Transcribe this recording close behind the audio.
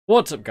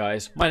What's up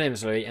guys, my name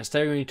is Louis and today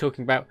we're going to be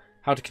talking about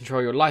how to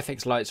control your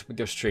LIFX lights with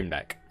your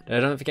StreamDeck.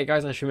 Now don't forget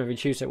guys, I stream every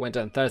Tuesday,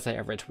 Wednesday and Thursday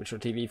over at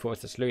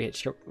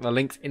twitch.tv/LouisHitchcock, the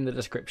link's in the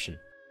description.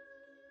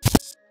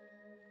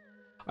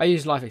 I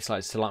use LIFX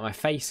lights to light my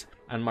face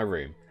and my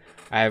room.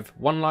 I have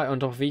one light on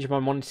top of each of my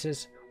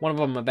monitors, one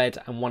above my bed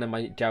and one in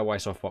my DIY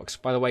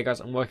softbox. By the way guys,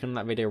 I'm working on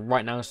that video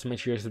right now, so make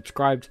sure you're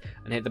subscribed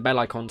and hit the bell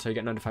icon so you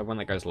get notified when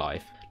that goes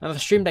live. Now the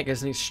StreamDeck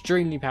is an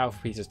extremely powerful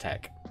piece of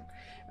tech.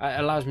 It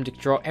allows me to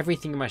control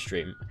everything in my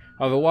stream.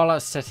 However, while I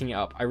was setting it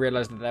up, I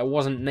realised that there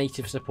wasn't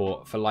native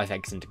support for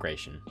LIFX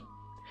integration.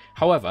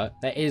 However,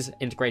 there is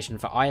integration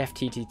for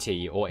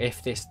IFTTT, or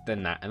if this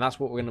then that, and that's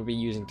what we're going to be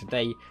using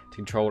today to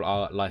control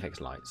our LIFX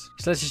lights.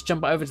 So let's just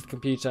jump over to the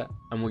computer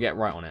and we'll get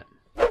right on it.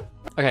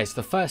 Okay, so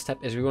the first step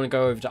is we want to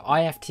go over to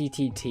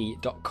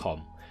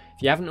ifttt.com.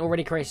 If you haven't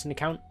already created an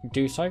account,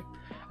 do so.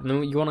 And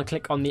then you want to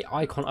click on the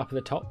icon up at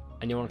the top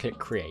and you want to click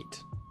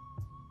create.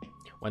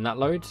 When that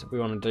loads, we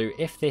want to do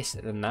if this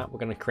then that. We're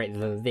going to create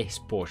the this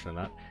portion of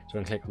that. So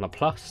we're going to click on the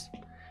plus.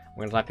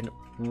 We're going to type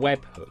in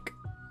webhook,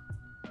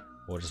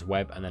 or just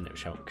web, and then it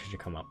should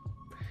come up.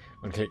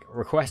 We're going to click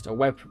request a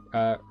web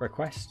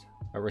request,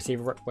 a receive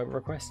a web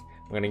request.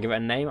 We're going to give it a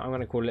name. I'm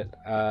going to call it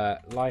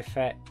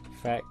LIFX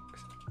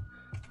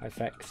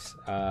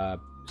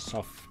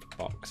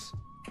softbox.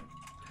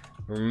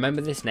 Remember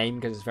this name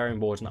because it's very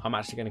important. I'm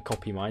actually going to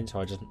copy mine, so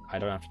I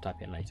don't have to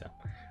type it in later.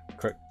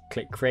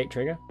 Click create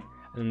trigger.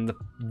 And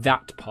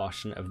that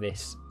portion of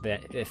this,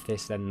 if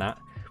this then that,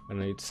 we're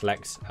going to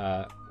select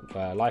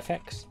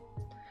LIFX,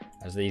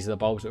 as these are the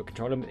bulbs that will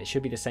control them. It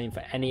should be the same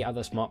for any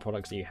other smart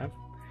products that you have.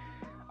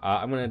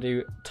 I'm going to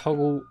do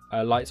toggle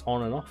lights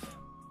on and off.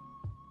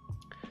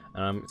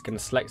 It's going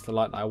to select the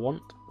light that I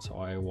want, so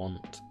I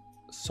want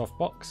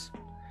softbox.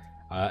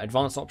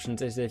 Advanced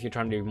options is if you're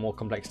trying to do more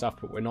complex stuff,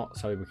 but we're not,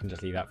 so we can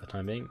just leave that for the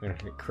time being. We're going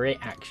to click create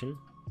action,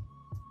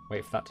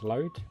 wait for that to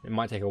load. It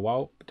might take a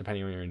while,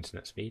 depending on your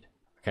internet speed.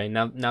 Okay,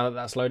 now that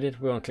that's loaded,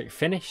 we want to click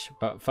finish,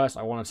 but first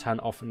I want to turn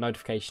off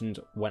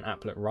notifications when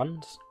applet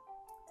runs.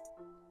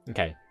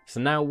 Okay, so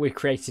now we've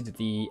created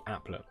the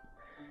applet.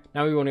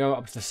 Now we want to go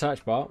up to the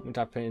search bar and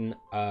type in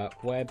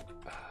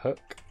webhook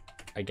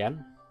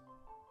again.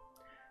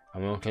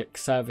 And we want to click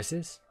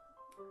services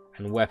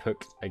and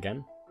webhook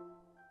again.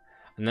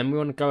 And then we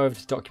want to go over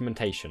to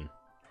documentation.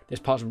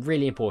 This part's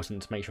really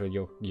important to make sure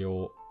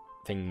your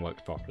thing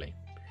works properly.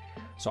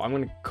 So I'm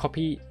going to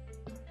copy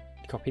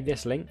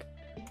this link.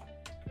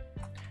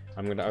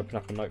 I'm going to open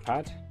up a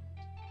notepad.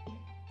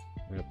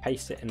 I'm going to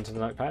paste it into the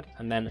notepad,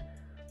 and then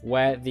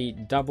where the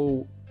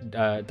double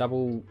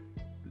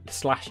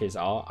slashes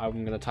are,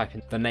 I'm going to type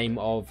in the name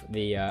of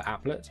the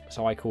applet.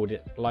 So I called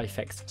it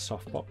LIFX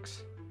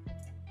softbox.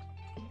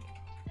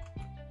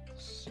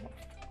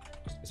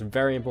 It's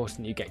very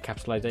important you get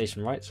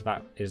capitalization right, so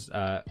that is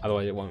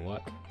otherwise it won't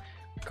work.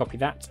 Copy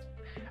that,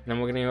 and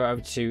then we're going to go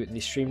over to the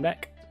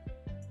StreamDeck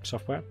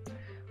software.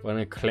 We're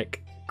going to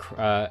click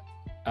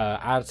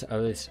add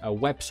a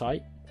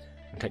website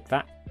and click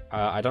that.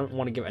 I don't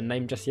want to give it a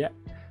name just yet,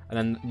 and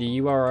then the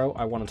URL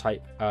I want to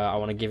type, I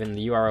want to give in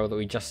the URL that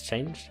we just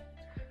changed,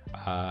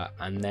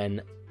 and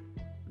then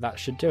that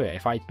should do it.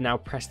 If I now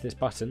press this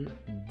button,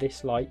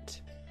 this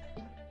light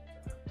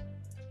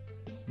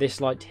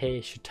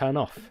here should turn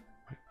off,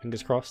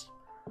 fingers crossed,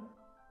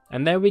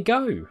 and there we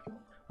go.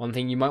 One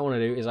thing you might want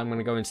to do is I'm going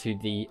to go into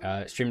the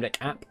StreamDeck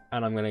app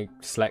and I'm going to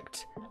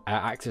select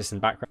access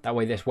and background. That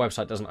way this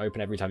website doesn't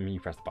open every time you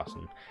press the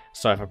button.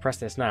 So if I press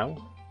this now,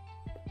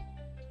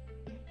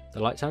 the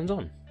light turns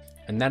on.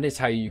 And that is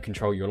how you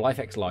control your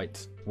LIFX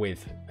lights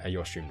with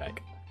your StreamDeck.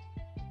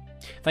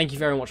 Thank you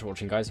very much for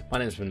watching guys. My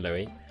name has been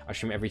Louis. I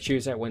stream every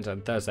Tuesday, Wednesday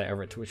and Thursday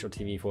over at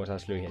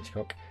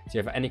twitch.tv/LouisHitchcock. So if you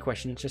have any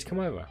questions, just come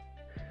over.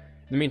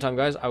 In the meantime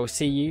guys, I will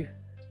see you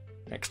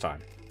next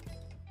time.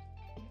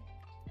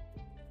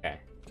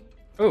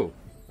 Oh,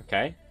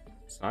 okay,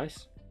 that's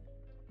nice.